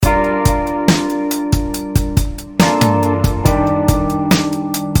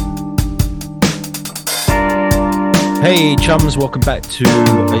Hey, chums, welcome back to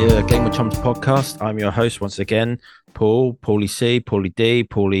Game with Chums podcast. I'm your host once again, Paulie C, Paulie D,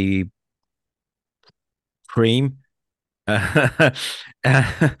 Paulie Cream. Yeah,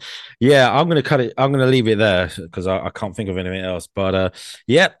 I'm gonna cut it. I'm gonna leave it there because I can't think of anything else. But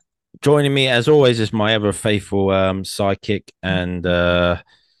yeah, joining me as always is my ever faithful sidekick and bit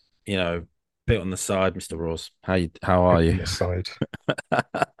on the side, Mr. Ross. How are you? On the side.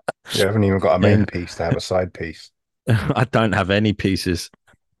 You haven't even got a Yeah, main piece to have a side piece. I don't have any pieces.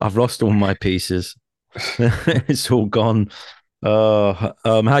 I've lost all my pieces. It's all gone.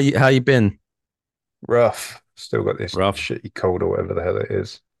 How you been? Rough. Still got this Rough. shitty cold or whatever the hell it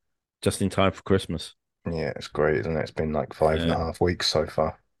is. Just in time for Christmas. Yeah, it's great, isn't it? It's been like five and a Yeah, half weeks so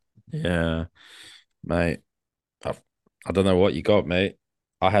far. yeah, mate. I've, I don't know what you got, mate.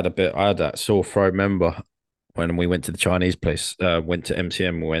 I had that sore throat. Remember when we went to the Chinese place? Went to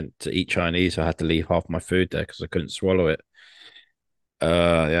MCM. We went to eat Chinese. I had to leave half my food there because I couldn't swallow it.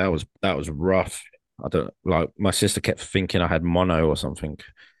 Yeah, that was rough. I don't like. My sister kept thinking I had mono or something.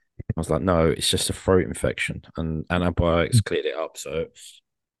 I was like, no, it's just a throat infection, and antibiotics cleared it up. So,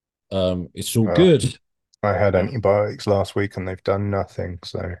 it's all Uh, good. I had Mm. antibiotics last week and they've done nothing.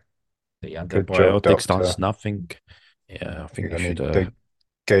 So The good job, antibiotics does doctor. nothing. Yeah, I think Yeah, you should. they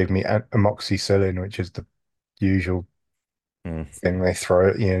gave me amoxicillin, which is the usual Mm, thing they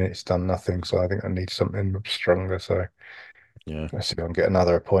throw at you, and it's done nothing. So I think I need something stronger. So yeah, let's see if I can get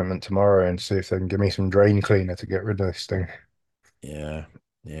another appointment tomorrow and see if they can give me some drain cleaner to get rid of this thing. yeah,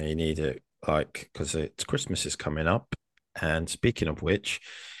 yeah. You need it, like, because it's Christmas is coming up, and speaking of which,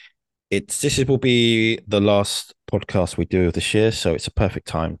 will be the last podcast we do of this year, so it's a perfect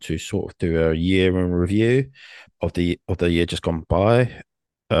time to sort of do a year in review of the year just gone by.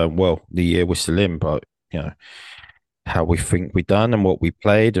 Well, the year we're still in, but you know how we think we done and what we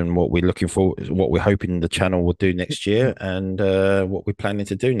played and what we're looking for, what we're hoping the channel will do next year, and what we're planning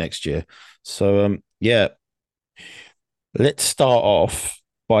to do next year. So, yeah, let's start off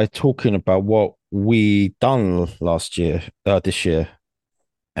by talking about what we done this year,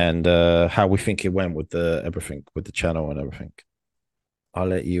 and how we think it went with the everything with the channel and everything. I'll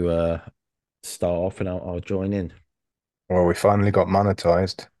let you start off, and I'll join in. Well, we finally got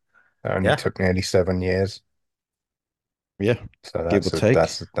monetized. It only Yeah, took nearly 7 years. yeah, So give or take.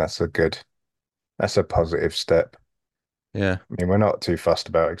 that's a good that's a positive step. Yeah, I mean, we're not too fussed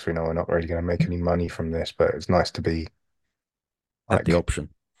about it because we know we're not really going to make any money from this, but it's nice to be at the like option.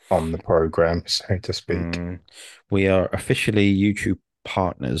 on the program, so to speak. Mm, we are officially YouTube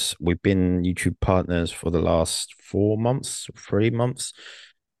partners. We've been YouTube partners for the last 4 months, 3 months.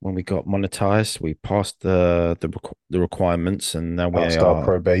 When we got monetized, we passed the requirements, and now we Past our are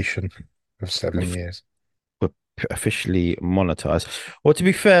probation of 7 years. we're officially monetized. Well, to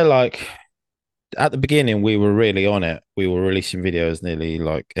be fair, like at the beginning, we were really on it. We were releasing videos nearly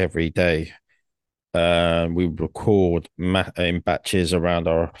like every day. We would record in batches around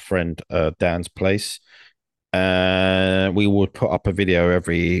our friend Dan's place, and we would put up a video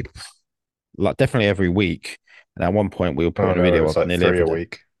definitely every week. And at one point, we were Oh putting a no, it video was up like nearly three every a day.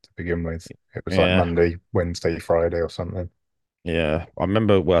 week to begin with. It was like Yeah, Monday, Wednesday, Friday or something. yeah. I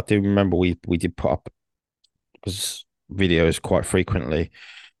remember. Well, I do remember we did put up because videos quite frequently,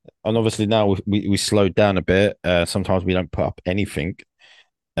 and obviously now we slowed down a bit. Sometimes we don't put up anything.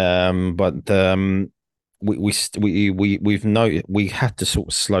 But we've noted we had to sort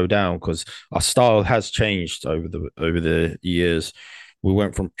of slow down because our style has changed over the years. We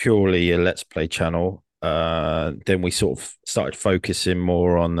went from purely a let's play channel, then we sort of started focusing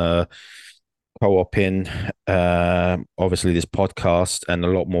more on co-oping, obviously this podcast and a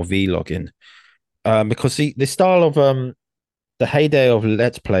lot more vlogging. Because the style of the heyday of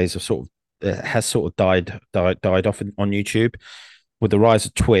let's plays have sort of has sort of died off on YouTube with the rise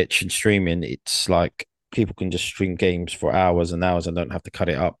of Twitch and streaming. It's like people can just stream games for hours and hours and don't have to cut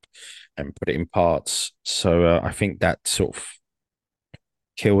it up and put it in parts. So I think that sort of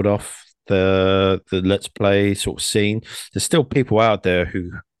killed off the let's play sort of scene. There's still people out there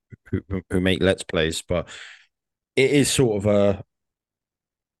who make let's plays, but it is sort of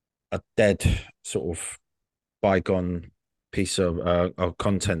a dead sort of bygone piece of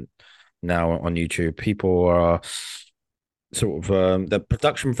content now on YouTube. People are sort of the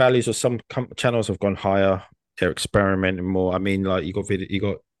production values of some channels have gone higher. They're experimenting more. I mean, like you got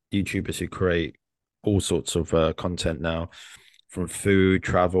YouTubers who create all sorts of content now, from food,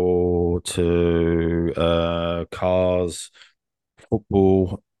 travel to cars,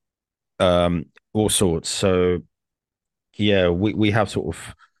 football, all sorts. So yeah, we have sort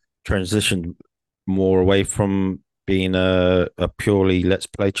of transitioned more away from being a purely let's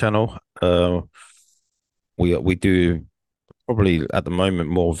play channel. we do probably at the moment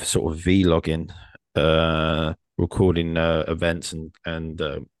more of sort of vlogging, recording events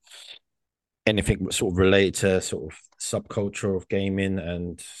and anything sort of related to sort of subculture of gaming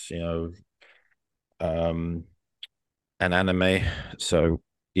and you know um and anime. So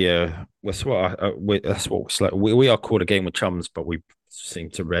yeah, that's what it's like. We are called a game with chums, but we seem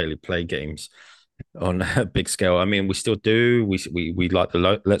to rarely play games on a big scale. I mean, we still do. We like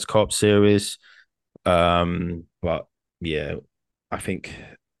the Let's Co-op series, but yeah, I think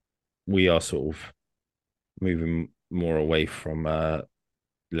we are sort of moving more away from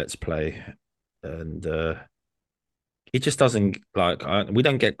Let's Play, and it just doesn't like we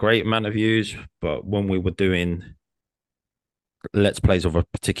don't get great amount of views, but when we were doing Let's Plays of a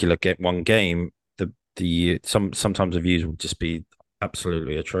particular one game, the sometimes the views would just be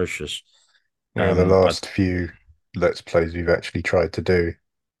absolutely atrocious. Yeah, the I last few Let's Plays we've actually tried to do,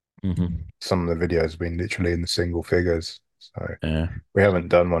 mhm, some of the videos have been literally in the single figures. So yeah, we haven't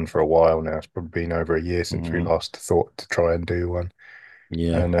done one for a while now. It's probably been over a year since we mhm, last thought to try and do one.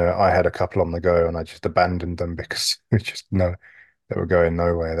 yeah, And I had a couple on the go, and I just abandoned them because it's just no, they were going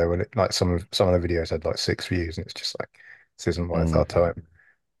nowhere. They were like some of the videos had like 6 views, and it's just like this isn't worth our mm, time.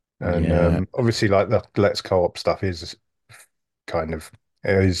 And yeah, obviously, like the Let's Co-op stuff is kind of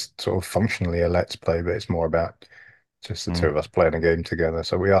it is sort of functionally a Let's Play, but it's more about just the two of mm, us playing a game together.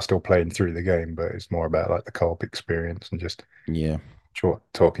 So we are still playing through the game, but it's more about like the co-op experience and just yeah.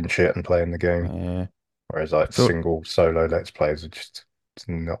 talking shit and playing the game. Whereas I like feel single solo Let's Plays are just it's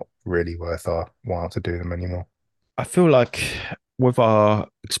not really worth our while to do them anymore. I feel like with our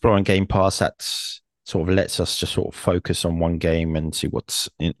exploring Game Pass, that's sort of lets us just sort of focus on one game and see what's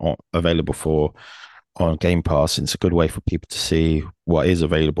available for on Game Pass. It's a good way for people to see what is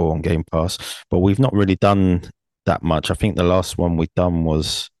available on Game Pass. But we've not really done that much. I think the last one we've done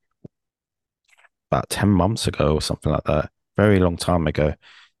was about 10 months ago or something like that. Very long time ago.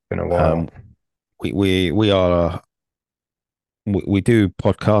 Been a Um, while. we do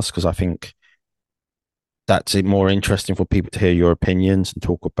podcasts because I think that's it more interesting for people to hear your opinions and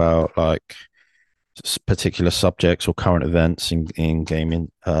talk about like particular subjects or current events in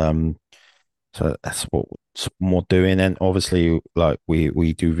gaming. So that's what's more doing, and obviously, like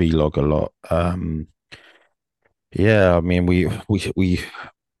we do vlog a lot. Yeah, I mean, we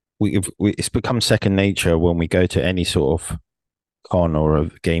it's become second nature when we go to any sort of con or a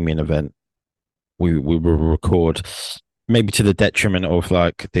gaming event. We will record, maybe to the detriment of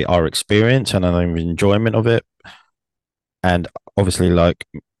like our experience and our enjoyment of it, and obviously, like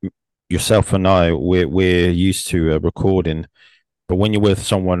yourself and I, we're used to recording. But when you're with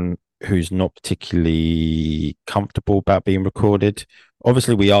someone who's not particularly comfortable about being recorded,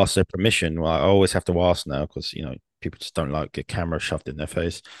 obviously we ask their permission. Well, I always have to ask now because people just don't like a camera shoved in their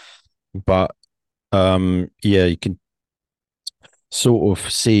face. But yeah, you can sort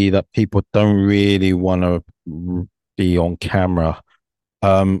of see that people don't really want to be on camera.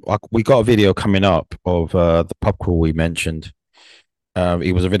 Like we got a video coming up of the pub crawl we mentioned.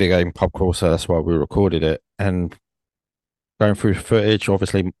 It was a video game pub crawl, so that's why we recorded it. And going through footage,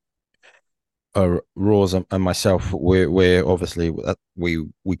 obviously Roars and myself, we're obviously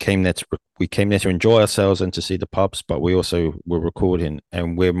we came there to enjoy ourselves and to see the pubs, but we also were recording,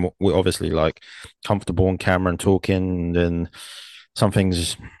 and we're obviously like comfortable on camera and talking, and some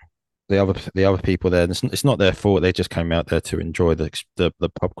things the other people there, it's not their fault. They just came out there to enjoy the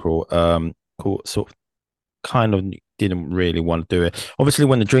pub crawl. Cool, sort of kind of didn't really want to do it. Obviously,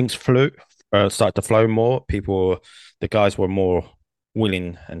 when the drinks started to flow more, the guys were more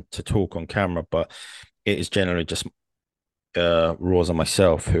willing and to talk on camera, but it is generally just Roz and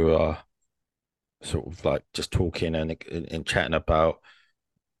myself who are sort of like just talking and chatting about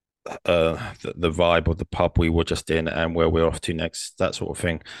the vibe of the pub we were just in and where we're off to next, that sort of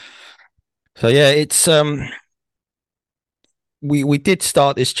thing. So yeah, it's we did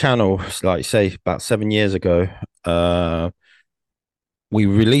start this channel, like you say, about 7 years ago. We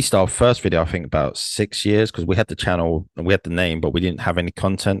released our first video, I think, about 6 years because we had the channel and we had the name, but we didn't have any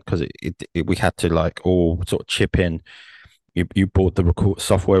content because we had to like all sort of chip in. You bought the record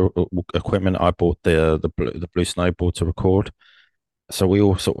software equipment. I bought the blue snowboard to record. So we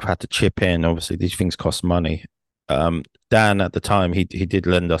all sort of had to chip in. Obviously, these things cost money. Dan at the time he did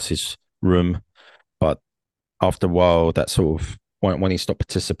lend us his room, but after a while, that sort of when he stopped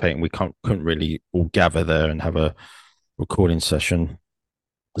participating, we couldn't really all gather there and have a recording session.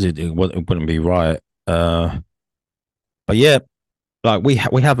 It wouldn't be right. But yeah, like we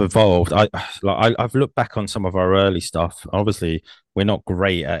have evolved. I've looked back on some of our early stuff. Obviously, we're not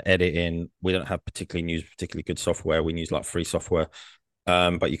great at editing. We don't have particularly good software. We use like free software.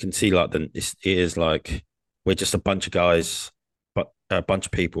 But you can see like it is like we're just a bunch of guys, but a bunch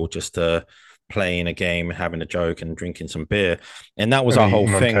of people just playing a game, having a joke, and drinking some beer, and that was And our whole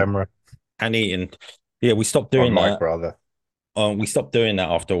eating on thing. camera, And eating, yeah, we stopped on doing mic that. rather. We stopped doing that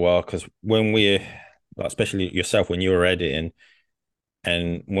after a while because when we, like, especially yourself, when you were editing,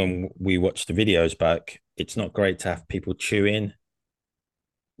 and when we watch the videos back, it's not great to have people chewing,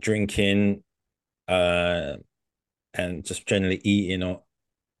 drinking, uh, and just generally eating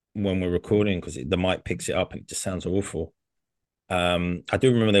when we're recording because the mic picks it up and it just sounds awful. I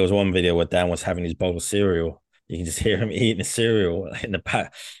do remember there was one video where Dan was having his bowl of cereal. You can just hear him eating the cereal in the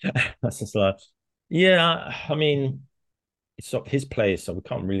back. That's just like, yeah, I mean, it's not his place, so we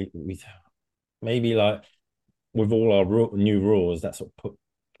can't really. Maybe like with all our new rules, that's what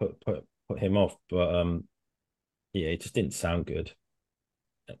put him off. But yeah, it just didn't sound good.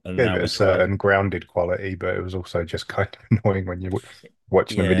 And Gave now it a we try. certain grounded quality, but it was also just kind of annoying when you're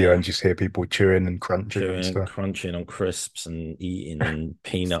watching a video Yeah, and just hear people chewing and crunching and chewing, stuff. crunching on crisps and eating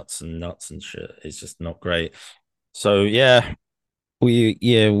peanuts and nuts and shit. It's just not great. So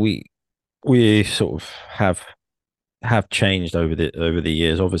we sort of have changed over the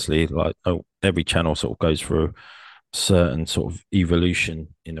years. Obviously, like, oh, every channel sort of goes through certain sort of evolution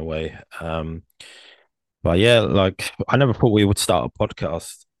in a way. But yeah, like I never thought we would start a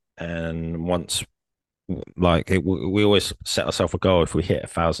podcast, and once we always set ourselves a goal. If we hit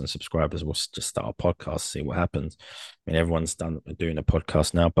 1,000 subscribers, we'll just start a podcast, see what happens. I mean, everyone's done doing a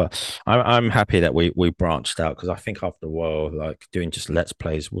podcast now, but I'm happy that we branched out because I think after a while, like doing just let's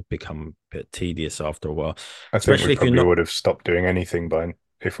plays would become a bit tedious after a while, I think we especially if you're probably not. would have stopped doing anything by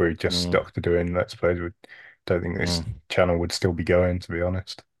if we just Mm, stuck to doing Let's Plays. We don't think this mm, channel would still be going, to be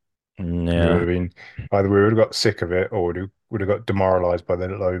honest. We would yeah, have been either we would have got sick of it or would have got demoralized by the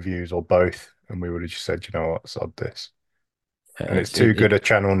low views or both, and we would have just said, you know what, sod this. And it's too good it a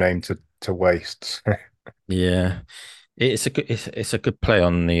channel name to waste. yeah, it's a good play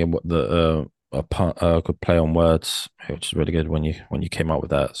on a good play on words, which is really good when you came up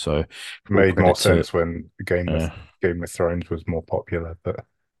with that. So full Made more credit to sense when uh, Game of Thrones was more popular, but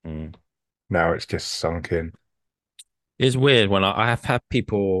mm. now it's just sunk in. It's weird when I have had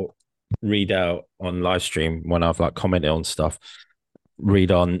people read out on live stream when I've like commented on stuff,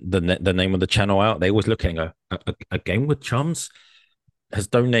 read on the name of the channel out. They always look at it and go, a game with chums has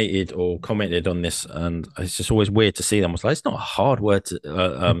donated or commented on this, and it's just always weird to see them. It's like it's not a hard word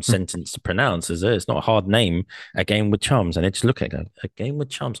sentence to pronounce, is it? It's not a hard name. A game with chums, and they just look at it and go, a game with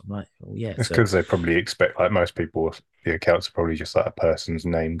chums. I'm like, oh yeah, It's it's a because they probably expect, like most people, the accounts are probably just like a person's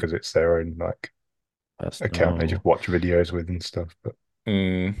name because it's their own like account they personal. just watch videos with and stuff, but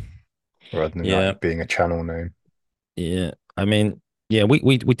Mm, rather than like yeah, it being a channel name. yeah. I mean, yeah,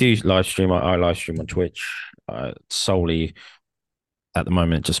 we do live stream. I live stream on Twitch solely at the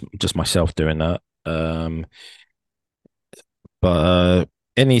moment, just myself doing that. But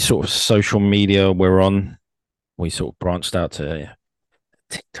any sort of social media we're on, we sort of branched out to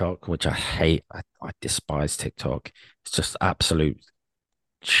TikTok, which I hate. I despise TikTok. It's just absolute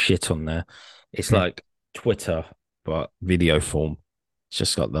shit on there. It's like Twitter, but video form. It's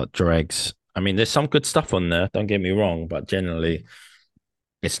just got that dregs. I mean, there's some good stuff on there. Don't get me wrong, but generally,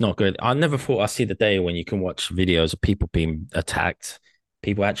 it's not good. I never thought I'd see the day when you can watch videos of people being attacked,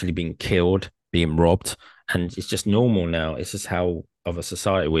 people actually being killed, being robbed, and it's just normal now. It's just how of a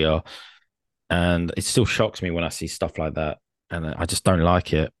society we are, and it still shocks me when I see stuff like that, and I just don't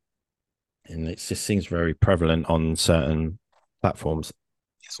like it. And it just seems very prevalent on certain platforms.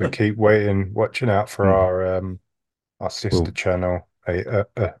 So keep waiting, watching out for Mm. our sister Well, channel,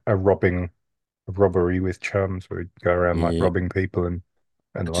 a robbery with chums where we go around like yeah, robbing people and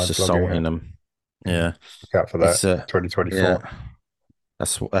just live blogging assaulting it. them. Yeah. Yeah, Look out for that. it's yeah. 2024.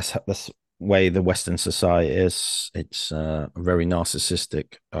 That's way the Western society is. It's very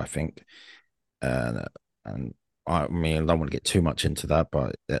narcissistic, I think, and and I mean I don't want to get too much into that,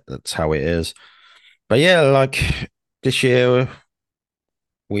 but that's how it is. But yeah, like this year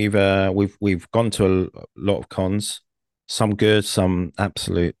we've gone to a lot of cons, some good, some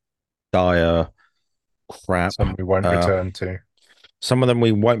absolute dire crap. Some we won't Uh, return to. some of them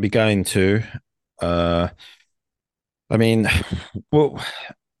we won't be going to. Uh, I mean, what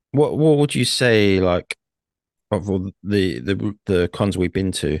what would you say like of all the cons we've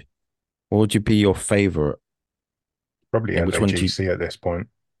been to? What would you be your favorite, Probably and which one do you? LAGC at this point.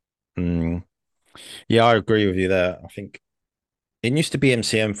 Mm, yeah, I agree with you there. I think it used to be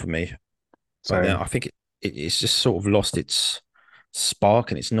MCM for me, but now Same. I think it's just sort of lost its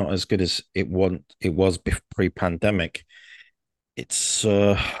spark, and it's not as good as it was pre-pandemic. It's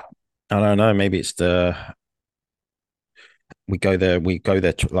I don't know, maybe it's we go there. We go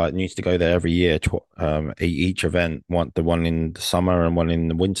there like used to go there every year. Each event, the one in the summer and one in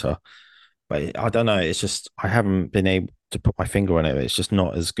the winter. But I don't know. It's just I haven't been able to put my finger on it. It's just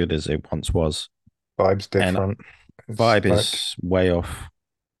not as good as it once was, Vibe's and different. It's vibe like is way off.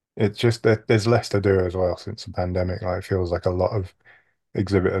 it's just that there's less to do as well since the pandemic. Like it feels like a lot of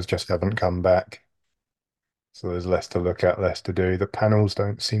exhibitors just haven't come back. So there's less to look at, less to do. The panels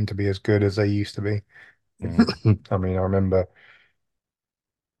don't seem to be as good as they used to be. Mm, I mean, I remember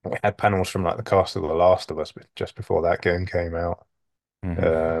we had panels from like the cast of The Last of Us, but just before that game came out. mhm,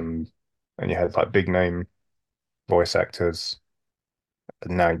 Um, and you had like big name voice actors.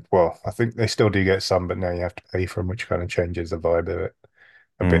 And now, well, I think they still do get some, but now you have to pay for them, which kind of changes the vibe of it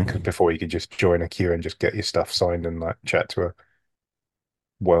a bit. Because mm, before you could just join a queue and just get your stuff signed and like chat to a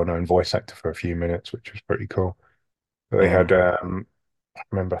well-known voice actor for a few minutes, which was pretty cool. But they had, mm, I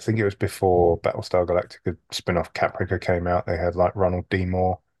remember, I think it was before Battlestar Galactica spin-off Caprica came out. They had like Ronald D.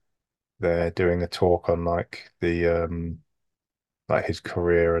 Moore there doing a talk on like his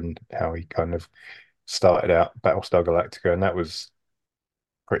career and how he kind of started out Battlestar Galactica, and that was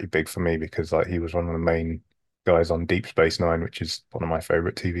pretty big for me because like he was one of the main guys on Deep Space Nine, which is one of my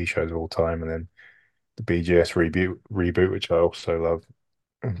favorite TV shows of all time, and then the BGS reboot, which I also love.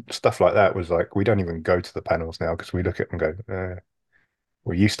 And stuff like that was like we don't even go to the panels now because we look at them and go,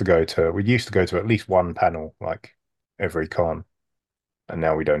 we used to go to at least one panel like every con, and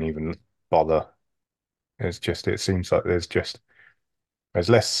now we don't even bother. It seems like there's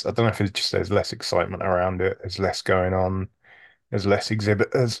less. I don't know if it's just there's less excitement around it. There's less going on. There's less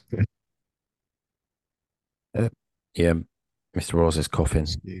exhibitors. uh, yeah, Mr. Ross is coughing.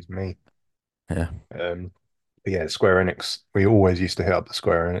 Excuse me. Yeah. Um, but yeah, Square Enix. We always used to hit up the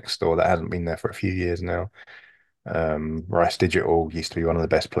Square Enix store. That hasn't been there for a few years now. Rice Digital used to be one of the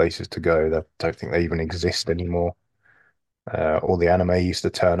best places to go. I don't think they even exist anymore. All the anime used to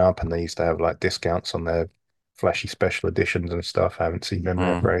turn up, and they used to have like discounts on their flashy special editions and stuff. I haven't seen them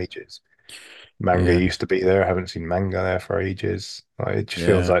there for Mm, ages. Manga yeah. used to be there. I haven't seen manga there for ages. Like, it just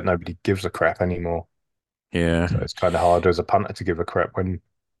feels Yeah. like nobody gives a crap anymore. Yeah. So it's kind of hard as a punter to give a crap when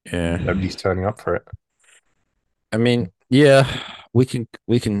Yeah. nobody's turning up for it. I mean, yeah, we can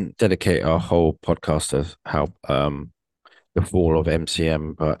dedicate our whole podcast to how the fall of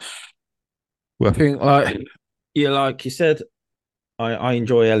MCM, but well, I think like yeah, like you said, I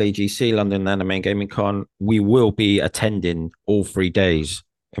enjoy LAGC, London Anime and Gaming Con. We will be attending all 3 days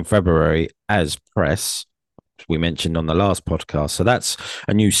in February as press. We mentioned on the last podcast, so that's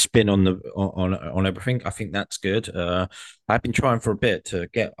a new spin on the on everything. I think that's good. I've been trying for a bit to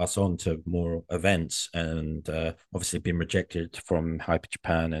get us on to more events, and obviously been rejected from Hyper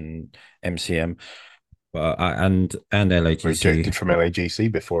Japan and MCM, but and LAGC. Rejected from LAGC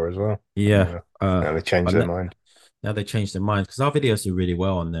before as well. Yeah, Now they changed their but mind. now they changed their mind because our videos do really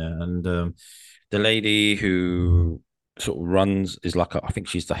well on there. And the lady who sort of runs is like I think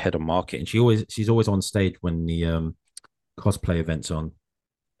she's the head of marketing. She's always on stage when the cosplay events on.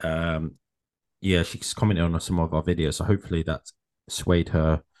 Um, yeah, she's commented on some of our videos, so hopefully that swayed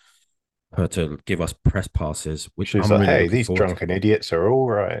her to give us press passes, which She's I'm like, really hey, looking these forward to. drunken idiots are all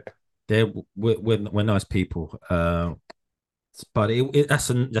right. We're nice people. But that's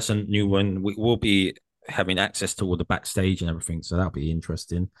a new one. We will be having access to all the backstage and everything, so that'll be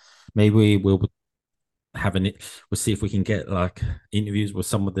interesting. Maybe we'll having it. We'll see if we can get like interviews with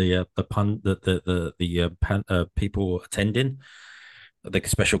some of the pun people attending, the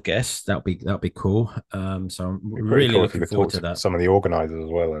special guests. That'll be cool. So I'm It'd be pretty really cool if you looking could forward talk to to that. some of the organizers as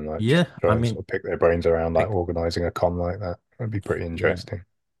well and like just Yeah, I try and sort mean, of pick their brains around like pick, organizing a con like that. That'd be pretty yeah. interesting.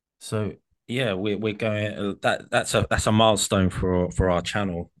 So yeah, we're going that's a milestone for our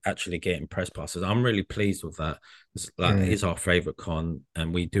channel actually getting press passes. I'm really pleased with that. Mm. It's our favorite con,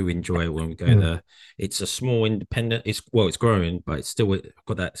 and we do enjoy it when we go Mm. there. It's a small independent. It's growing, but it's still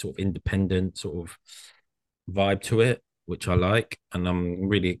got that sort of independent sort of vibe to it, which I like, and I'm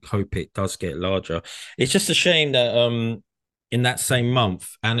really hope it does get larger. It's just a shame that in that same month,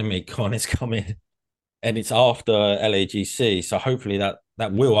 Anime Con is coming and it's after LAGC. So hopefully that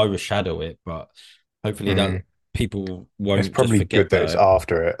will overshadow it, but hopefully that Mm. people It's won't just probably forget good that about it's it.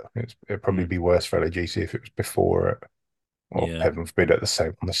 after it. It'd probably Mm, be worse for LAGC if it was before it, or yeah, heaven forbid at the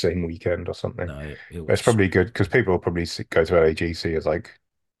same on the same weekend or something. no, it But will it's probably good because people will probably go to LAGC as like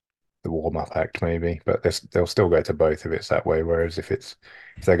the warm-up act maybe, but they'll still go to both if it's that way. Whereas if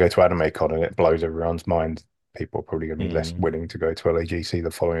they go to Anime Con and it blows everyone's mind, people are probably going to be less mm, willing to go to LAGC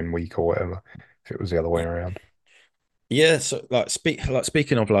the following week or whatever if it was the other way yeah. around. Yeah, so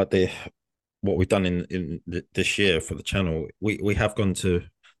speaking of like the what we've done this year for the channel, we have gone to.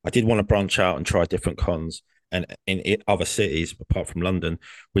 I did want to branch out and try different cons. and in other cities apart from London.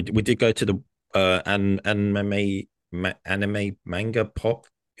 We did go to the anime manga pop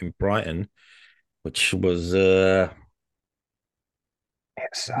in Brighton, which was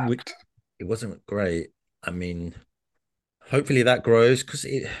It we, sucked. it wasn't great. I mean, hopefully that grows because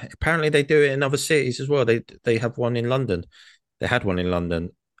apparently they do it in other cities as well. They have one in London. They had one in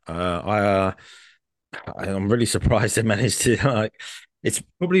London. I'm really surprised they managed to like. It's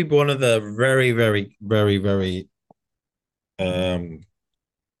probably one of the very, very, very, very um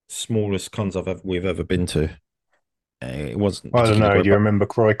smallest cons we've ever been to. It wasn't I don't particularly know. great, Do you but remember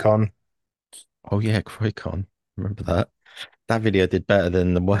CroyCon? oh yeah, Croicon. Remember that? That video did better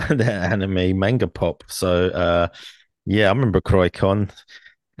than the one the anime manga pop. So yeah, I remember Croicon.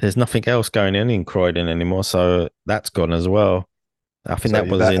 There's nothing else going on in Croydon anymore, so that's gone as well. I think So that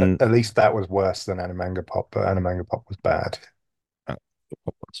was that in at least that was worse than Animanga Pop, but Animanga Pop was bad.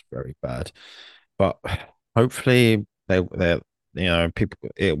 was very bad. But hopefully they people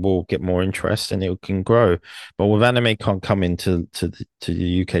it will get more interest and it can grow. But with anime can't come into to the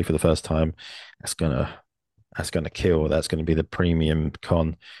UK for the first time, that's gonna that's gonna kill. That's gonna be the premium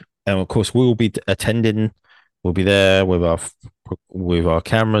con, and of course we will be attending. We'll be there with our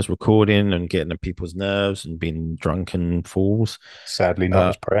cameras, recording and getting on people's nerves and being drunken fools. Sadly, not Uh,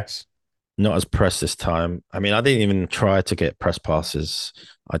 as press. not as press this time. I mean, I didn't even try to get press passes.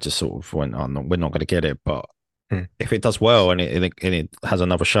 I just sort of went on. We're not going to get it, but Hmm. if it does well and it has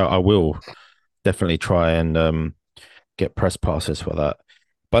another show, I will definitely try and get press passes for that.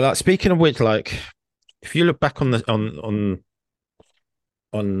 But like speaking of which, like if you look back on the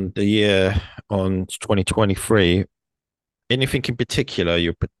on the year on 2023, anything in particular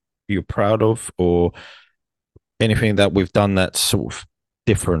you're proud of, or anything that we've done that's sort of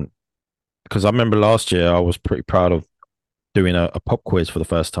different? Because I remember last year I was pretty proud of doing a pop quiz for the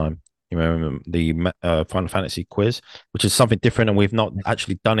first time. You remember the Final Fantasy quiz, which is something different, and we've not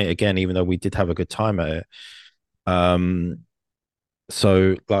actually done it again, even though we did have a good time at it. Um,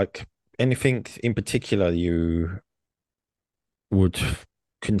 so like anything in particular you would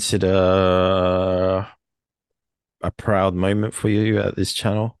consider a proud moment for you at this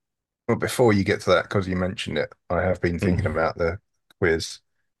channel? Well, before you get to that, because you mentioned it, I have been thinking Mm, about the quiz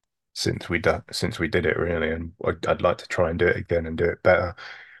since we did it really, and I'd like to try and do it again and do it better.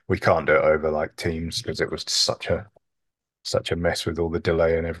 We can't do it over like Teams because it was such a mess with all the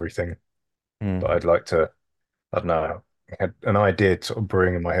delay and everything. But mm. I'd like to, I don't know, I had an idea sort of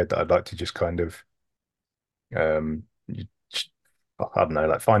brewing in my head that I'd like to just kind of you, I don't know,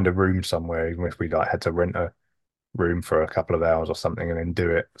 like find a room somewhere, even if we like had to rent a room for a couple of hours or something, and then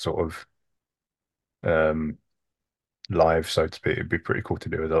do it sort of um live, so to speak. It'd be pretty cool to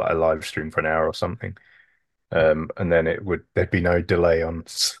do as a live stream for an hour or something. And then there'd be no delay on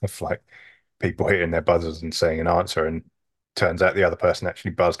stuff like people hitting their buzzers and saying an answer, and turns out the other person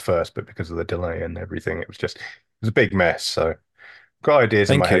actually buzzed first, but because of the delay and everything, it was a big mess. So got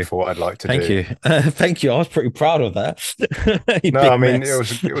ideas in my Thank head you. for what I'd like to Thank do. you. Thank you. I was pretty proud of that. You No, I big mean mess.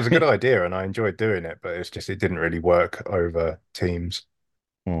 it was a good idea and I enjoyed doing it, but it's just it didn't really work over Teams.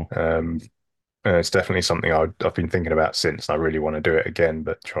 Mm, Um, and it's definitely something I've been thinking about since. I really want to do it again,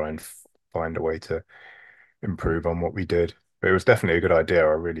 but try and find a way to improve on what we did. But it was definitely a good idea.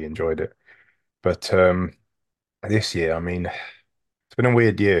 I really enjoyed it. But this year, I mean, it's been a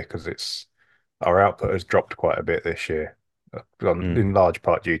weird year because it's our output has dropped quite a bit this year, mm, in large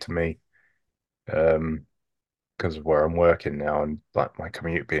part due to me, um, because of where I'm working now and like my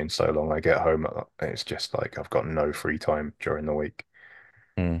commute being so long. I get home, it's just like I've got no free time during the week,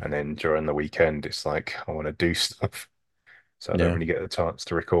 mm. and then during the weekend, it's like I want to do stuff, so I don't Yeah. really get the chance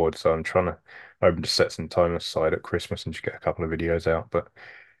to record. So I'm trying to hoping to set some time aside at Christmas and just get a couple of videos out. But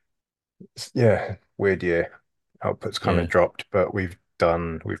yeah, weird year. Output's kind of Yeah. dropped, but we've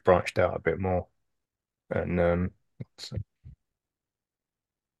branched out a bit more. And so-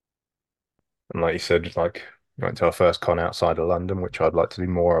 and like you said, like we went to our first con outside of London, which I'd like to do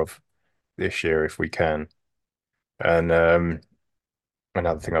more of this year if we can. And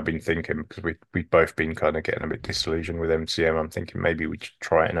another thing I've been thinking, because we've both been kind of getting a bit disillusioned with MCM, I'm thinking maybe we should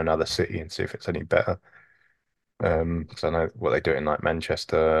try it in another city and see if it's any better. Because I know what they do in like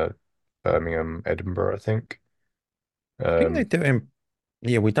Manchester, Birmingham, Edinburgh, I think. I think they Um, do it in.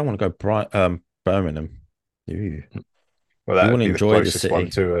 Yeah, we don't want to go Birmingham. You well, we that want would to be the enjoy the closest one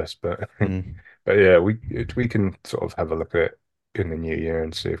city. to us, but Mm, but yeah, we can sort of have a look at it in the new year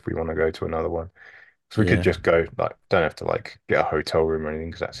and see if we want to go to another one. So we could yeah. just go, like, don't have to like get a hotel room or anything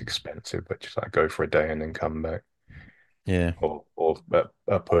because that's expensive, but just like go for a day and then come back, Yeah. or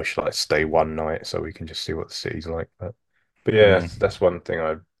a push like stay one night so we can just see what the city's like. But yeah, Mm, that's one thing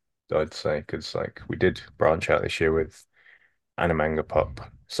I'd say, because like we did branch out this year with Animanga Pop,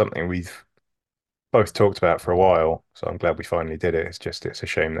 something we've both talked about for a while. So I'm glad we finally did it. It's a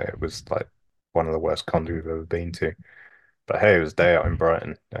shame that it was like one of the worst cons we've ever been to. But hey, it was a day out in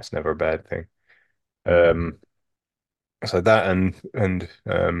Brighton. That's never a bad thing. Mm, Um, so that and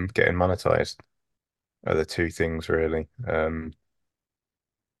getting monetized are the two things really.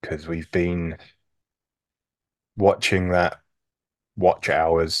 Because we've been watching that watch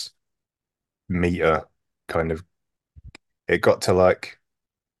hours meter kind of it got to like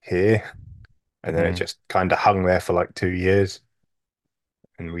here and then it mm, just kind of hung there for like 2 years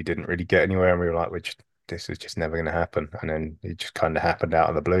and we didn't really get anywhere and we were like, this is just never going to happen. And then it just kind of happened out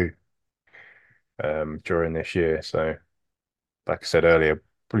of the blue during this year. So like I said earlier,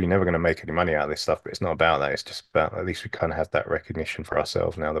 probably never going to make any money out of this stuff, but it's not about that. It's just about at least we kind of have that recognition for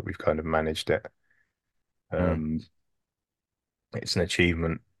ourselves now that we've kind of managed it. mm, Um, it's an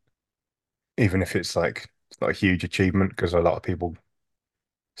achievement, even if it's not a huge achievement because a lot of people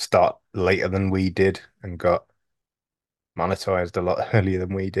start later than we did and got monetized a lot earlier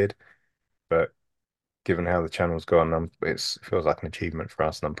than we did. But given how the channel's gone, it feels like an achievement for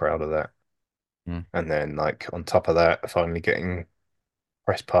us, and I'm proud of that. mm. And then, like on top of that, finally getting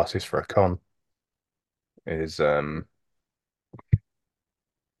press passes for a con is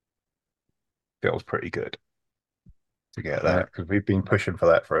feels pretty good to get Uh, that because we've been pushing for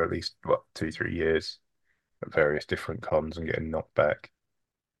that for at least what 2, 3 years at various different cons and getting knocked back.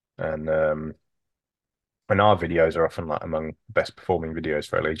 And and our videos are often like among best performing videos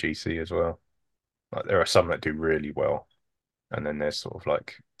for LAGC as well. Like there are some that do really well, and then there's sort of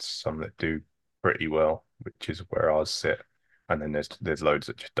like some that do pretty well, which is where ours sit. And then there's loads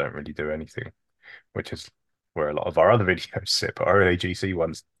that just don't really do anything, which is where a lot of our other videos sit. But our AGC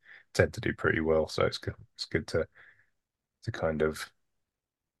ones tend to do pretty well, so it's good to kind of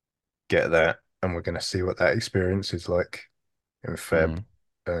get that. And we're going to see what that experience is like in Feb, mm,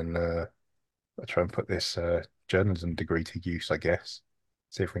 and I'll try and put this journalism degree to use, I guess.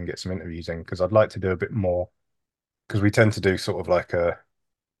 See if we can get some interviews in because I'd like to do a bit more because we tend to do sort of like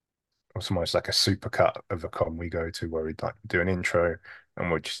it's almost like a supercut of a con we go to where we'd like do an intro and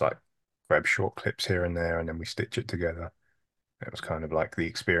we'll just like grab short clips here and there and then we stitch it together. It was kind of like the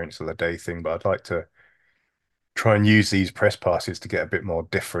experience of the day thing, but I'd like to try and use these press passes to get a bit more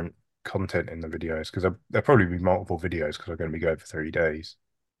different content in the videos because there'll probably be multiple videos because we're going to be going for 3 days.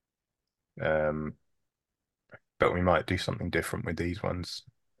 Um, but we might do something different with these ones.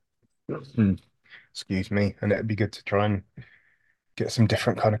 Mm. Excuse me, and it'd be good to try and get some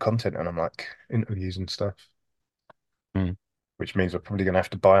different kind of content and I'm like interviews and stuff. mm. Which means we're probably going to have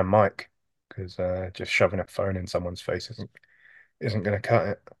to buy a mic because just shoving a phone in someone's face isn't going to cut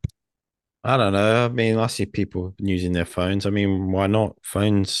it. I don't know. I mean, I see people using their phones. I mean, why not?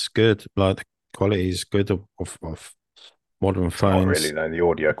 Phones good. Like the quality is good of modern It's not really phones. though. The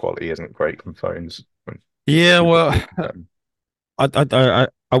audio quality isn't great from phones when Yeah, people well, talk about them.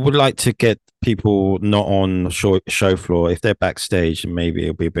 I would like to get people not on the show floor. If they're backstage, maybe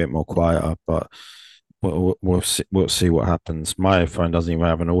it'll be a bit more quieter. But we'll see what happens. My phone doesn't even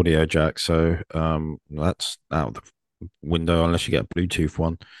have an audio jack, so that's out the window unless you get a Bluetooth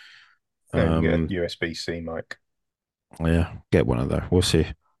one. Yeah, you can get a Um, USB-C mic. yeah, get one of those. We'll see.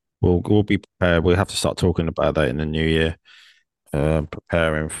 We'll be prepared. We'll have to start talking about that in the new year.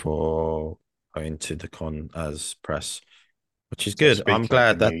 Preparing for going to the con as press, which is So good. I'm speaking of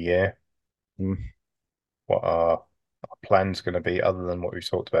the glad new that. year, mm, what are our plans going to be other than what we've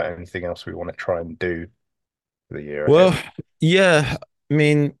talked about? Anything else we want to try and do for the year Well, ahead? yeah. I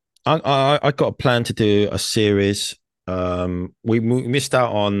mean, I got a plan to do a series. We missed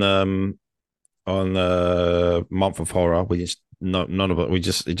out on month of horror. We just no none of it. We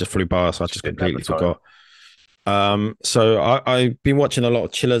just it just flew by us. I Just just didn't have the completely time. forgot. So I've been watching a lot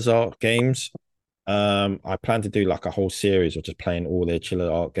of Chillers Art games. I plan to do like a whole series of just playing all their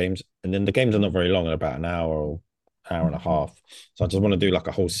Chiller Art games, and then the games are not very long, in about an hour or hour and a half. So I just want to do like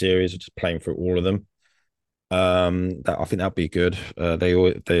a whole series of just playing through all of them. That I think that'd be good.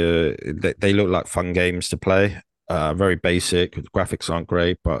 They look like fun games to play. Very basic. The graphics aren't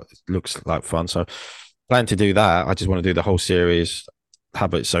great, but it looks like fun. So plan to do that. I just want to do the whole series,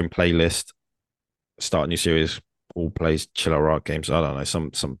 have its own playlist, start a new series, all plays chiller art games. I don't know,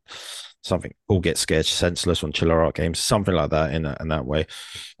 something all get scared senseless on chiller art games, something like that in that way.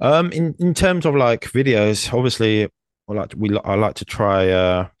 In terms of like videos, obviously I like to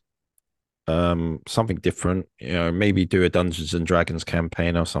try something different, maybe do a Dungeons and Dragons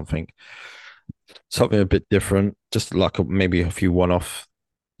campaign or something a bit different, just like maybe a few one-off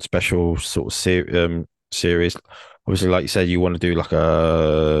special sort of series. obviously, like you said, you want to do like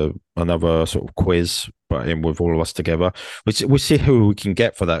a another sort of quiz, but in with all of us together. We'll see who we can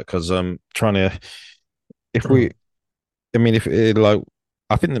get for that because trying to if we Mm. I mean, if it, like,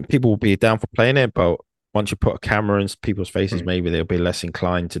 I think that people will be down for playing it, but once you put a camera in people's faces, Mm. maybe they'll be less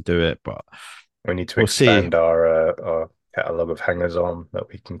inclined to do it. But We need to we'll see. expand our catalog of hangers on that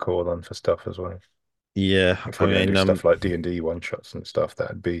we can call on for stuff as well. Yeah, If I we're going to mean, do stuff like D&D one shots and stuff,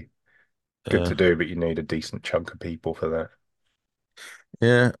 that'd be good uh, to do, but you need a decent chunk of people for that.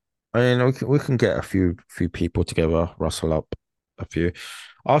 yeah, I mean, we can get a few people together, rustle up a few.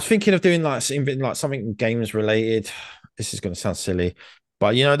 I was thinking of doing like something games related. This is going to sound silly,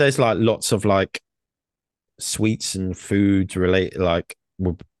 but there's like lots of like sweets and foods related, like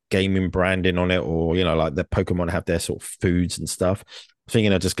with gaming branding on it, or like the Pokemon have their sort of foods and stuff. I'm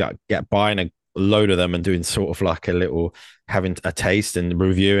thinking I just get buying a load of them and doing sort of like a little having a taste and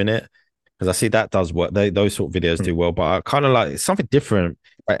reviewing it because I see that does work. Those sort of videos Hmm. do well, but I kind of like it's something different,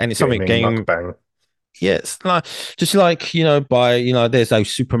 and it's something Gaming game. mukbang. Yeah, it's like just like by there's those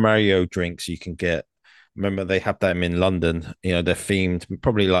Super Mario drinks you can get. Remember they have them in London. They're themed,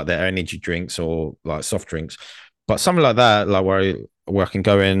 probably like their energy drinks or like soft drinks, but something like that, like where I can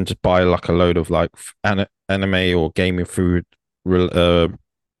go in just buy like a load of like anime or gaming food,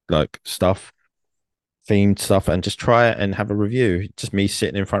 like stuff, themed stuff, and just try it and have a review. Just me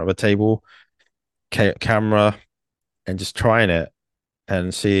sitting in front of a table, camera, and just trying it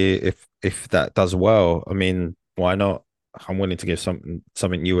and see if that does well. I mean, why not? I'm willing to give something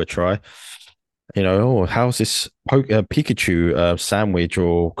new a try. Oh, how's this Pikachu sandwich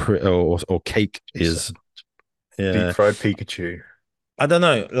or cake is? Deep Yeah, fried Pikachu. I don't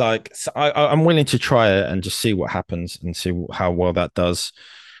know. Like, so I'm willing to try it and just see what happens and see how well that does.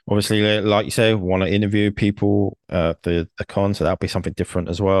 Obviously, like you say, want to interview people the con, so that'll be something different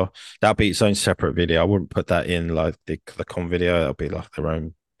as well. That'll be its own separate video. I wouldn't put that in like the con video. That'll be like their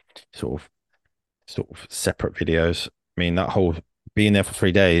own sort of separate videos. I mean, that whole being there for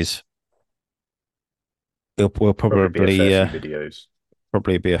 3 days, it will Probably be a fair probably few videos.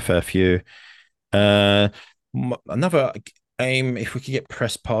 probably be a fair few. Uh, Another aim if we could get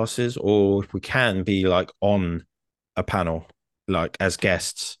press passes, or if we can be like on a panel, like as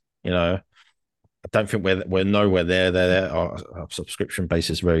guests. I don't think we're nowhere there. Our subscription base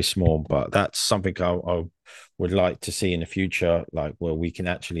is very small, but that's something I would like to see in the future, like where we can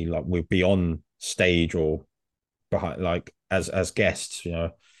actually like we'll be on stage or behind like as guests.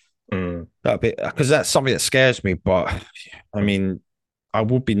 Mm. That bit because that's something that scares me. But I mean, I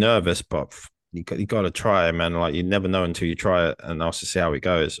would be nervous, but you got to try it, man. Like you never know until you try it, and also see how it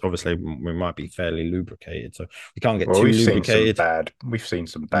goes. Obviously, we might be fairly lubricated, so we can't get Well, too lubricated. we've seen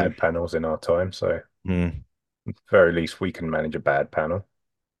some Mm, bad panels in our time, so at mm. the very least we can manage a bad panel.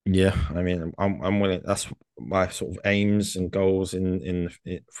 Yeah, I mean, I'm willing. That's my sort of aims and goals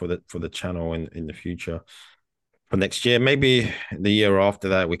for the channel in the future. For next year, maybe the year after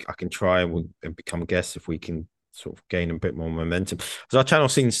that, I can try and become guests if we can sort of gain a bit more momentum. Because our channel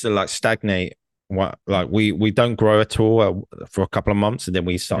seems to like stagnate. What like we don't grow at all for a couple of months, and then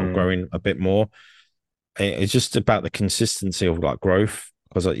we start Mm. growing a bit more. It's just about the consistency of like growth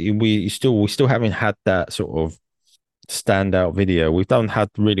because like, we still haven't had that sort of standout video. We've done had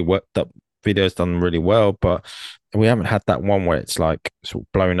really worked up videos done really well, but we haven't had that one where it's like sort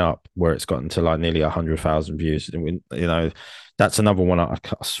of blown up, where it's gotten to like nearly 100,000 views. And that's another one I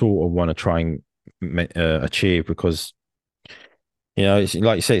sort of want to try and achieve because it's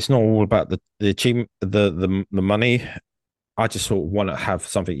like you say, it's not all about the achievement, the money. I just sort of want to have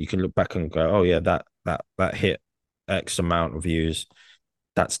something you can look back and go, oh yeah, that hit X amount of views.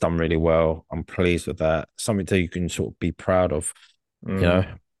 That's done really well. I'm pleased with that. Something that you can sort of be proud of, you know,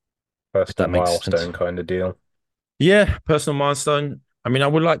 Mm. if Personal that makes sense. milestone kind of deal. Yeah, personal milestone. I mean, I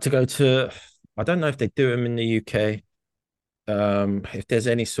would like to go to, I don't know if they do them in the UK. If there's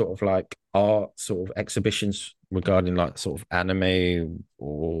any sort of like art sort of exhibitions regarding like sort of anime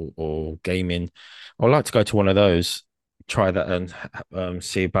or gaming, I'd like to go to one of those, try that and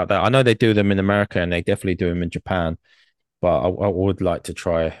see about that. I know they do them in America and they definitely do them in Japan, but I would like to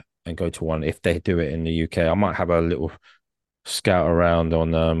try and go to one if they do it in the UK. I might have a little scout around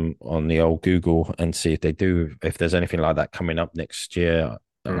on the old Google and see if there's anything like that coming up next year.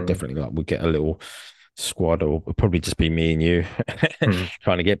 I Mm. definitely like we'll get a little squad, or it'll probably just be me and you. Mm.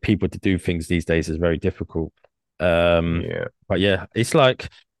 Trying to get people to do things these days is very difficult. Yeah. But yeah, it's like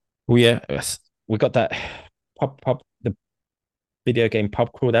we got that the video game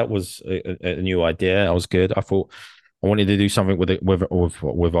pub crawl. That was a new idea. That was good. I thought I wanted to do something with it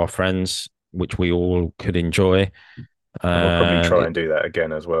with our friends, which we all could enjoy. And we'll probably And try it, and do that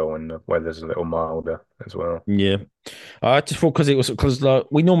again as well when the weather's a little milder as well. yeah, I just thought because it was because like,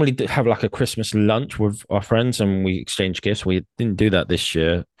 we normally have like a Christmas lunch with our friends and we exchange gifts. We didn't do that this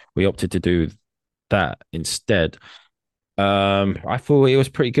year. We opted to do that instead. I thought it was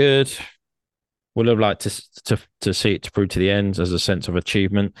pretty good. Would have liked to see it through to the end as a sense of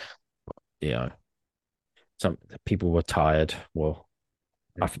achievement. You know, some people were tired. Well,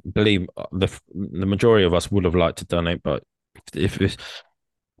 believe the majority of us would have liked to done it, but if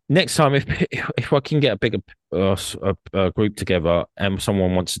next time, if I can get a bigger a group together and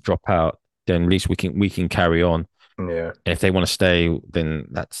someone wants to drop out, then at least we can carry on. Yeah. If they want to stay, then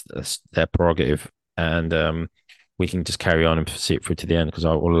that's their prerogative, and we can just carry on and see it through to the end because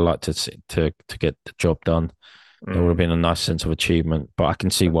I would like to get the job done. It would have Mm. been a nice sense of achievement, but I can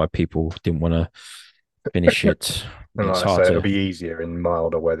see why people didn't want to finish it. And It's like I hard say, it'll to. be easier in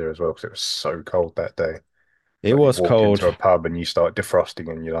milder weather as well because it was so cold that day. It Like you was walk cold. into a pub and you start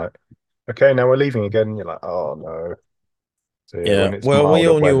defrosting and you're like, okay, now we're leaving again. And you're like, oh no. So yeah, Yeah. when it's Well,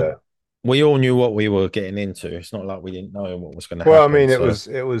 milder weather, we all knew what we were getting into. It's not like we didn't know what was going to well, I happen. mean, So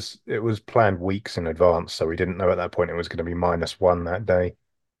it was planned weeks in advance, so we didn't know at that point it was going to be -1 that day.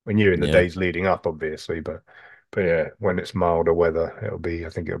 We knew in the yeah, days leading up, obviously, but yeah, when it's milder weather, I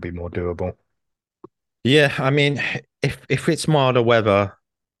think it'll be more doable. yeah. I mean, if it's milder weather,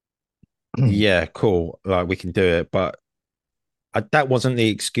 yeah, cool. Like we can do it, but that wasn't the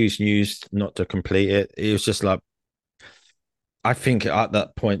excuse used not to complete it. It was just like I think at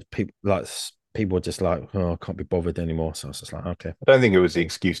that point, people were just like, "Oh, I can't be bothered anymore." So I was just like, "Okay, I don't think it was the cool."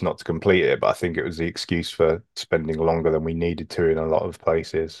 excuse not to complete it, but I think it was the excuse for spending longer than we needed to in a lot of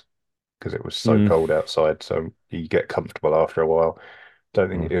places because it was so Mm, cold outside. So you get comfortable after a while. Don't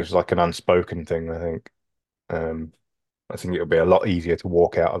think mm. it was like an unspoken thing. Um, I think it'll be a lot easier to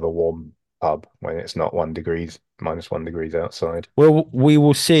walk out of a warm pub when it's not -1 degrees outside. Well, we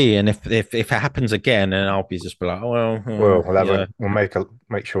will see, and if it happens again, then I'll be just be like, "Oh, well, Well, yeah, we'll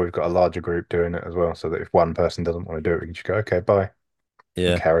make sure we've got a larger group doing it as well, so that if one person doesn't want to do it, we can just go, okay, bye,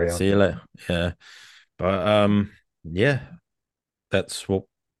 and yeah, carry on. see you later." Yeah, but yeah, that's what.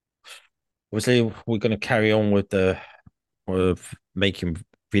 Obviously, we're going to carry on with the with making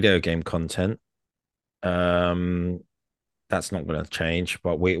video game content. Um, that's not going to change,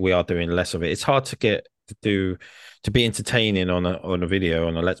 but we are doing less of it. It's hard to get to do to be entertaining on a video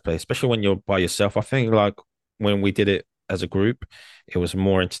on a let's play, especially when you're by yourself. I think like when we did it as a group, it was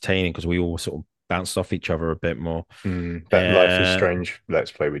more entertaining because we all sort of bounced off each other a bit more. That Life is Uh, Strange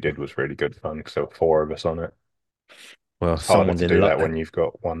Let's Play we did was really good fun because there were four of us on it. well, It's harder to do that when you've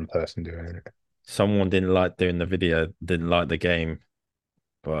got one person doing it. someone didn't like doing the video, didn't like the game,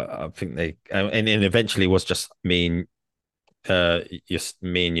 but I think they and eventually it was just just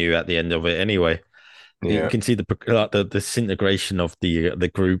me and you at the end of it anyway. You Yeah, can see the disintegration of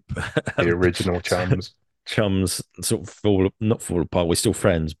the group. the original Chums. Chums sort of not fall apart. We're still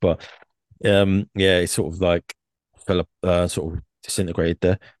friends, but yeah, it sort of like sort of disintegrated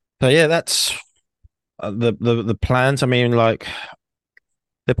there. So yeah, that's the plans. I mean, like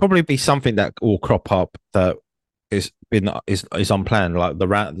there'll probably be something that will crop up that is unplanned. Like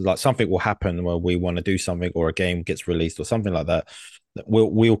like something will happen where we want to do something, or a game gets released, or something like that.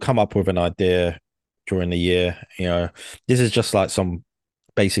 We'll come up with an idea during the year. You know, this is just like some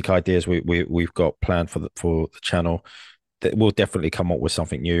basic ideas we've got planned for the channel. That we'll definitely come up with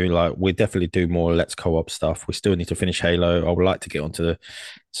something new. Like we definitely do more Let's Co-op stuff. We still need to finish Halo. I would like to get onto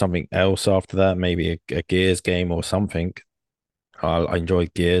something else after that, maybe a Gears game or something. I enjoy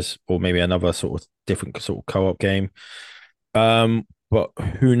Gears, or maybe another sort of different sort of co-op game. But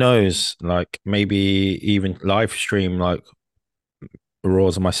who knows? Like maybe even live stream, like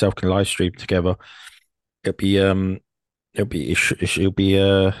Roars and myself can live stream together. It'll be it'll be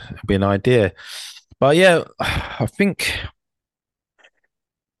an idea. But yeah, I think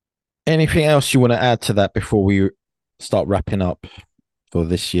anything else you want to add to that before we start wrapping up for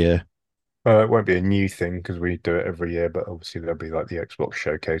this year? It won't be a new thing because we do it every year, but obviously there'll be like the Xbox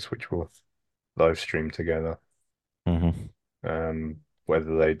showcase, which we'll live stream together. Mm-hmm.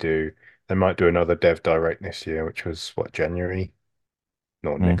 Whether they might do another Dev Direct this year, which was what, January?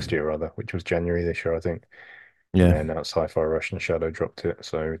 Not next Mm. year, rather, which was January this year, I think. And Yeah. then Sci-Fi Rush and Shadow dropped it.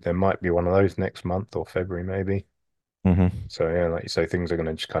 So there might be one of those next month or February, maybe. Mm-hmm. So yeah, like you say, things are going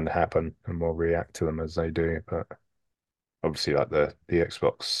to just kind of happen and we'll react to them as they do. But obviously, like the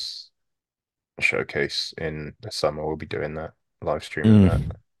Xbox showcase in the summer, we'll be doing that, live streaming that.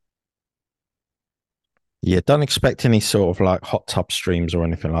 Mm. Yeah, don't expect any sort of like hot tub streams or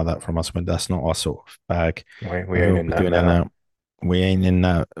anything like that from us. When that's not our sort of bag. We We ain't will in be that doing that now. now. We ain't in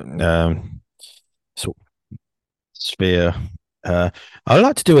that sort Sphere. Uh, I'd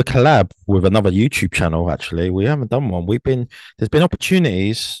like to do a collab with another YouTube channel. Actually, we haven't done one. There's been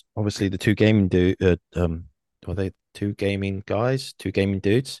opportunities. Obviously, the two gaming are they two gaming guys, two gaming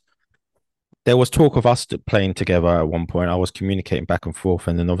dudes? There was talk of us playing together at one point. I was communicating back and forth,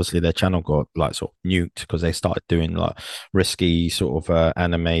 and then obviously their channel got like sort of nuked because they started doing like risky sort of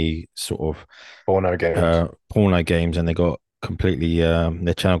anime sort of Porno games. porno games, and they got completely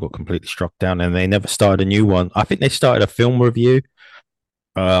their channel got completely struck down, and they never started a new one. I think they started a film review.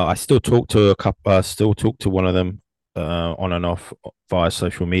 I still talk to a couple. Still talk to one of them on and off via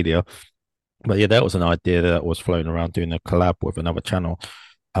social media. But yeah, that was an idea that was floating around doing a collab with another channel.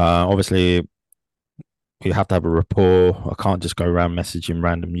 Obviously, you have to have a rapport. I can't just go around messaging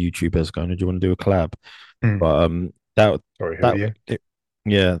random YouTubers going, "Do you want to do a collab?" Hmm. But Sorry, who are that you? it,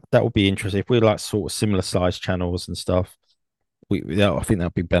 yeah, that would be interesting if we like sort of similar size channels and stuff. I think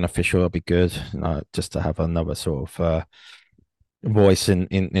that'd be beneficial. That'd be good, just to have another sort of voice in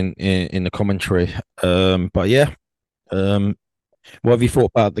the commentary. But yeah, um, what have you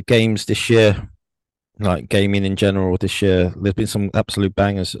thought about the games this year? Like gaming in general this year. There's been some absolute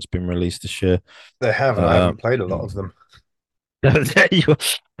bangers that's been released this year. They have, and I Uh, haven't played a lot of them.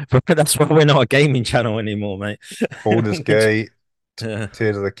 that's why we're not a gaming channel anymore, mate. Baldur's Gate, Yeah.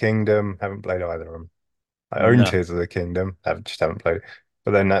 Tears of the Kingdom, haven't played either of them. I own No. Tears of the Kingdom, haven't played it.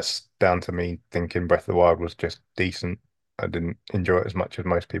 But then that's down to me thinking Breath of the Wild was just decent. I didn't enjoy it as much as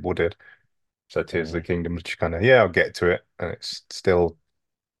most people did. So Tears of the Kingdom was just kind of, yeah, I'll get to it, and it's still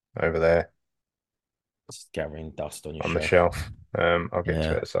over there It's gathering dust on your on the shelf. shelf. I'll get to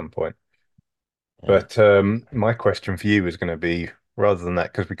Yeah. it at some point. Yeah. But my question for you is going to be rather than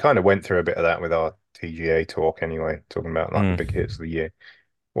that, because we kind of went through a bit of that with our TGA talk anyway, talking about like the big Mm. hits of the year.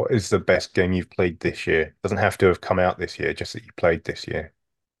 What is the best game you've played this year? Doesn't have to have come out this year, just that you played this year.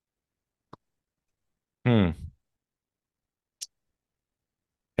 Mm.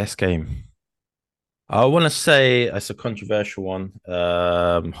 Best game. I want to say it's a controversial one.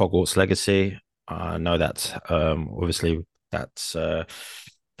 Hogwarts Legacy. I know that's obviously that's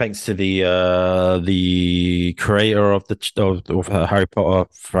thanks to the creator of the Harry Potter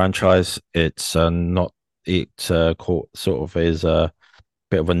franchise. It's not it caught sort of is a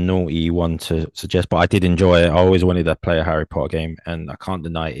bit of a naughty one to suggest, but I did enjoy it. I always wanted to play a Harry Potter game, and I can't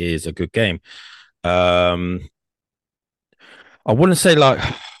deny it is a good game. Um, I wouldn't say like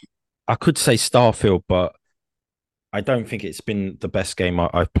I could say Starfield, but I don't think it's been the best game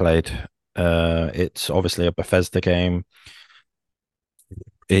I've played. It's obviously a Bethesda game.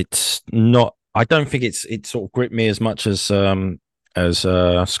 It's not. I don't think it sort of gripped me as much as Skyrim.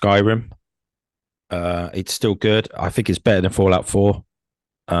 It's still good. I think it's better than Fallout 4.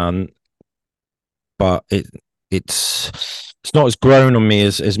 Um, but it's not as grown on me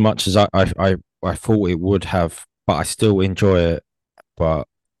as much as I thought it would have. But I still enjoy it. But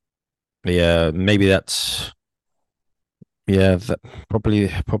yeah, maybe that's yeah, that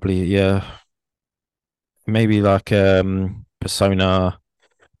probably yeah, maybe like Persona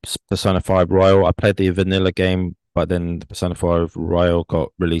 5 Royal. I played the vanilla game, but then the Persona 5 Royal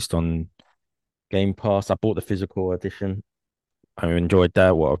got released on Game Pass. I bought the physical edition. I enjoyed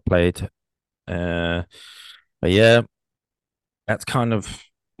that, what I played. Uh, but yeah, that's kind of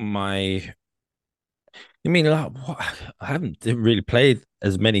my. I mean, like, what? I haven't really played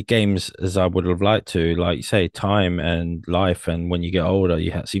as many games as I would have liked to. Like you say, time and life, and when you get older,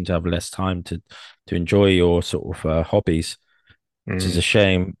 you seem to have less time to enjoy your sort of hobbies, which is a Mm.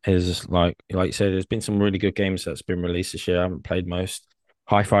 shame. Is like you said, there's been some really good games that's been released this year. I haven't played most.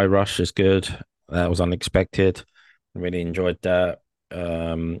 Hi-Fi Rush is good. That was unexpected. Really enjoyed that.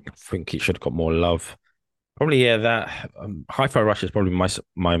 I think it should have got more love. Probably yeah. That Hi-Fi Rush is probably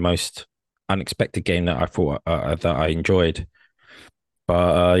my most unexpected game that I thought that I enjoyed.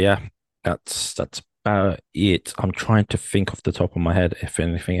 But yeah, that's about it. I'm trying to think off the top of my head if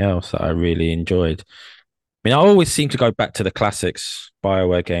anything else that I really enjoyed. I mean, I always seem to go back to the classics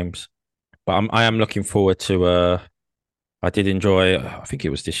BioWare games, but I am looking forward to. I did enjoy. I think it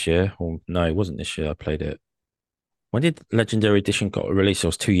was this year, or no, it wasn't this year. I played it. When did Legendary Edition got released? It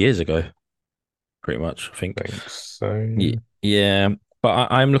was 2 years ago, pretty much. I think. Think so. Yeah,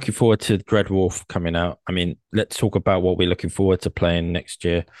 but I'm looking forward to Dreadwolf coming out. I mean, let's talk about what we're looking forward to playing next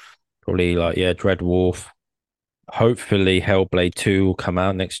year. Probably like yeah, Dreadwolf. Hopefully, Hellblade 2 will come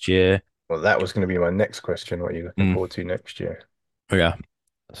out next year. Well, that was going to be my next question. What are you looking Mm, forward to next year? yeah.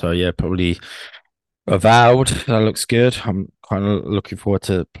 So yeah, probably Avowed. That looks good. I'm kind of looking forward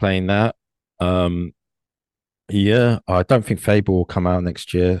to playing that. Um, yeah, I don't think Fable will come out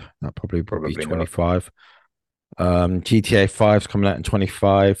next year. That probably will be Probably not. 25. GTA 5's coming out in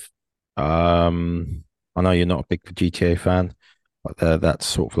 25. Um, I know you're not a big GTA fan, but that's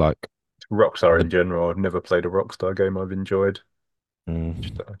sort of like Rockstar the in general, I've never played a Rockstar game I've enjoyed.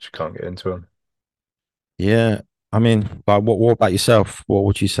 mm, I just can't get into them. yeah. I mean, but what about yourself? What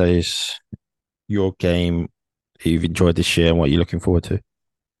would you say is your game that you've enjoyed this year and what you're looking forward to?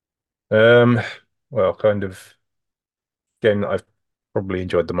 Um, well, kind of game that I've probably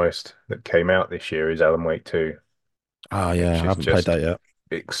enjoyed the most that came out this year is Alan Wake 2, Oh yeah, which I is haven't played just that yet.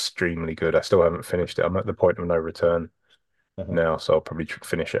 extremely good. I still haven't finished it. I'm at the point of no return Mhm. now, so I'll probably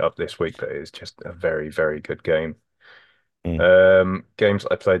finish it up this week, but it's just a very, very good game. Mm, Games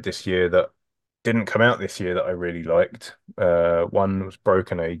I played this year that didn't come out this year that I really liked. One was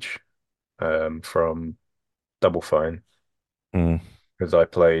Broken Age, from Double Fine, mm, because I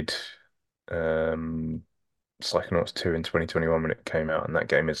played um, Psychonauts 2 in 2021 when it came out, and that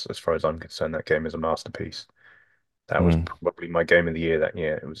game is, as far as I'm concerned, that game is a masterpiece. That was mm, probably my game of the year that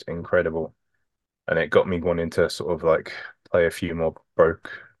year. It was incredible, and it got me wanting to sort of like play a few more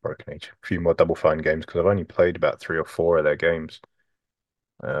Broken Age, a few more Double Fine games because I've only played about three or four of their games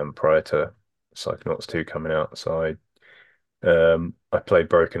prior to Psychonauts 2 coming out. So I played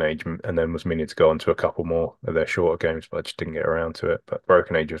Broken Age and then was meaning to go on to a couple more of their shorter games, but I just didn't get around to it. But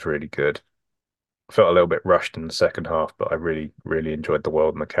Broken Age was really good. Felt a little bit rushed in the second half, but I really, really enjoyed the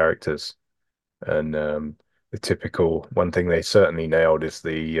world and the characters. And the typical one thing they certainly nailed is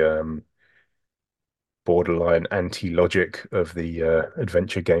the borderline anti-logic of the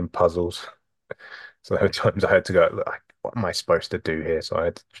adventure game puzzles. So there were times I had to go, like, what am I supposed to do here? So I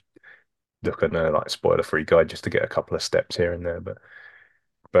had to look at a like spoiler-free guide just to get a couple of steps here and there. But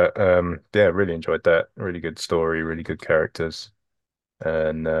yeah, really enjoyed that. Really good story, really good characters.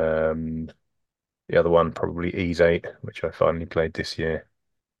 And the other one probably Ease 8, which I finally played this year,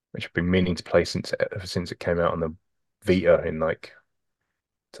 which I've been meaning to play since ever since it came out on the Vita in like,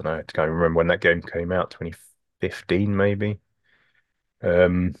 I don't know, I can't remember when that game came out, 2015 maybe.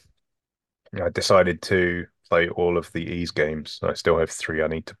 Um, I decided to play all of the Ease games. I still have three I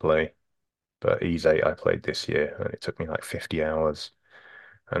need to play, but Ease 8 I played this year, and it took me like 50 hours,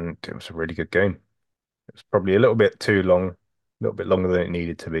 and it was a really good game. It was probably a little bit too long, a little bit longer than it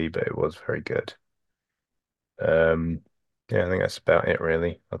needed to be, but it was very good. Um, yeah, I think that's about it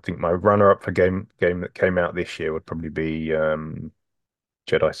really. I think my runner-up for game that came out this year would probably be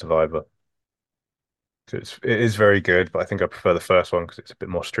Jedi Survivor. 'Cause it is very good, but I think I prefer the first one because it's a bit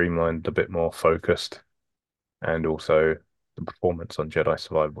more streamlined, a bit more focused, and also the performance on Jedi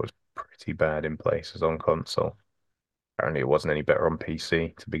Survivor was pretty bad in places on console. Apparently, it wasn't any better on PC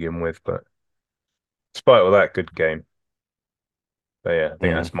to begin with, but despite all that, good game. But yeah, I think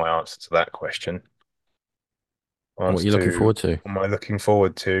mm. that's my answer to that question. What are Answer you looking to forward to? what am I looking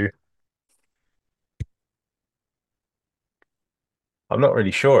forward to? I'm not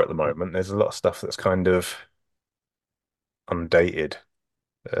really sure at the moment. There's a lot of stuff that's kind of undated.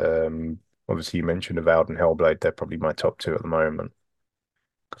 Obviously, you mentioned Avowed and Hellblade. They're probably my top two at the moment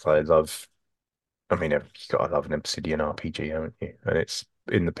because I mean, you've got to love an Obsidian RPG, haven't you? And it's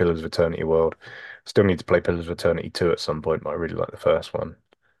in the Pillars of Eternity world. Still need to play Pillars of Eternity 2 at some point, but I really like the first one.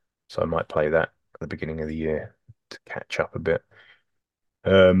 So I might play that at the beginning of the year to catch up a bit.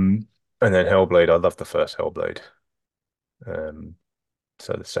 Um, and then Hellblade, I love the first Hellblade. Um,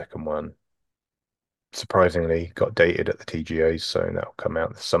 so the second one surprisingly got dated at the TGAs, so that'll come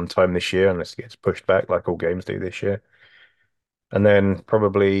out sometime this year unless it gets pushed back like all games do this year. And then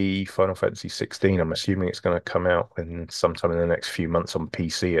probably Final Fantasy 16. I'm assuming it's going to come out in sometime in the next few months on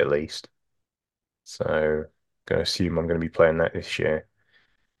PC at least. So going to assume I'm going to be playing that this year.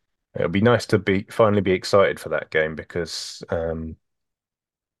 It'll be nice to be finally be excited for that game because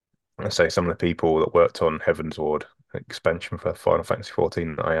I say some of the people that worked on Heaven's Ward expansion for Final Fantasy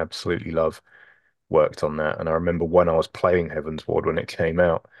 14 that I absolutely love worked on that. And I remember when I was playing Heaven's Ward when it came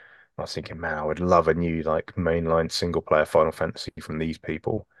out, I was thinking, man, I would love a new like mainline single player Final Fantasy from these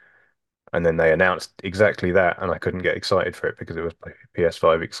people. And then they announced exactly that, and I couldn't get excited for it because it was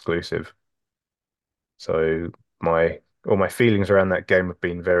PS5 exclusive. So my all my feelings around that game have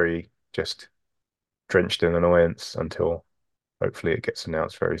been very just drenched in annoyance until hopefully it gets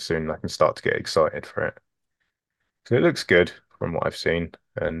announced very soon and I can start to get excited for it. So it looks good from what I've seen,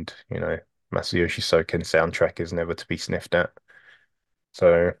 and Masayoshi Soken's soundtrack is never to be sniffed at.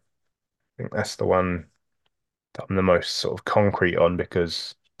 So I think that's the one that I'm the most sort of concrete on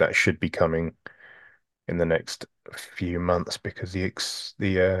because that should be coming in the next few months because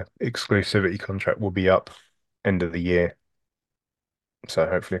the exclusivity contract will be up end of the year. So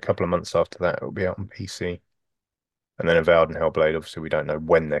hopefully a couple of months after that it'll be out on PC. And then Avowed and Hellblade, obviously we don't know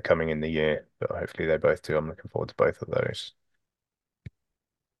when they're coming in the year, but hopefully they both do. I'm looking forward to both of those.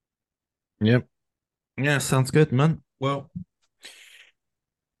 Yep. Yeah, sounds good, man. Well,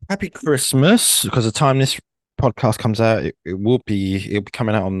 happy Christmas because the time this podcast comes out, it'll be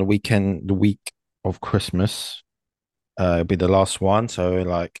coming out on the weekend, the week of Christmas. It'll be the last one. So,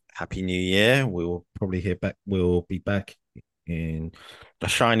 like, Happy New Year. We'll probably hear back. We'll be back in a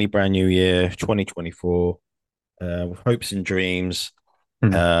shiny brand new year, 2024, with hopes and dreams,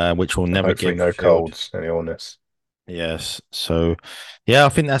 Hmm. which will And never hopefully get no fulfilled. colds and illness. Yes. So, yeah, I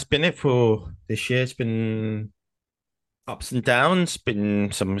think that's been it for this year. It's been ups and downs,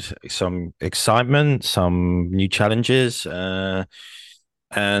 been some excitement, some new challenges, and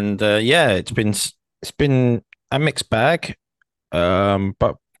yeah, it's been a mixed bag,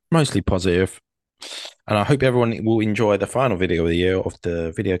 but mostly positive. And I hope everyone will enjoy the final video of the year of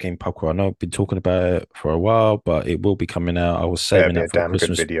the video game popcorn. I know I've been talking about it for a while, but it will be coming out. I was Better saving be a that for damn good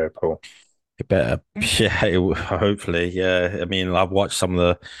Christmas. video, Paul. It better, yeah, hopefully, yeah. I mean, I've watched some of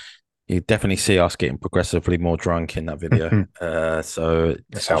the. You definitely see us getting progressively more drunk in that video. So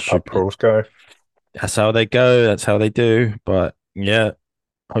That's it how should pub be. crawls go. That's how they go. That's how they do. But yeah,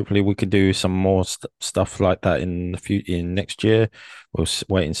 hopefully we can do some more stuff like that in the future in next year. We'll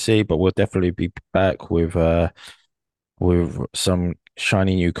wait and see, but we'll definitely be back with some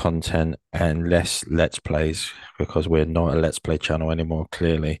shiny new content and less let's plays because we're not a let's play channel anymore,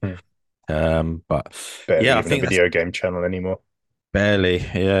 clearly. Hmm. But Barely yeah, I even a think that's video game channel anymore. barely,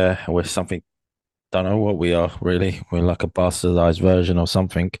 yeah, we're something. Don't know what we are really. We're like a bastardized version or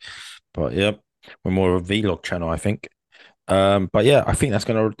something. But yeah, we're more of a vlog channel, I think. But yeah, I think that's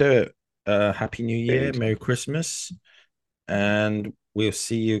gonna do it. Happy New Year, Indeed. Merry Christmas, and we'll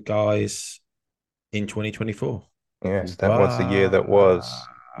see you guys in 2024. Yes, that was the year that was.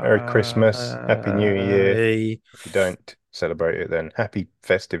 Merry Christmas, Happy New Year. Bye. If you don't celebrate it, then happy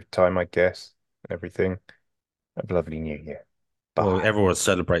festive time, I guess, and everything. Have a lovely New Year. Well, Bye. everyone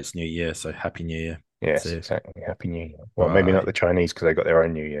celebrates New Year, so Happy New Year. Yes, See you. exactly. Happy New Year. Well, maybe not Bye. the Chinese because they got their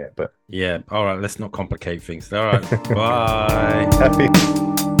own New Year, but Yeah. All right. Let's not complicate things. All right. Bye. happy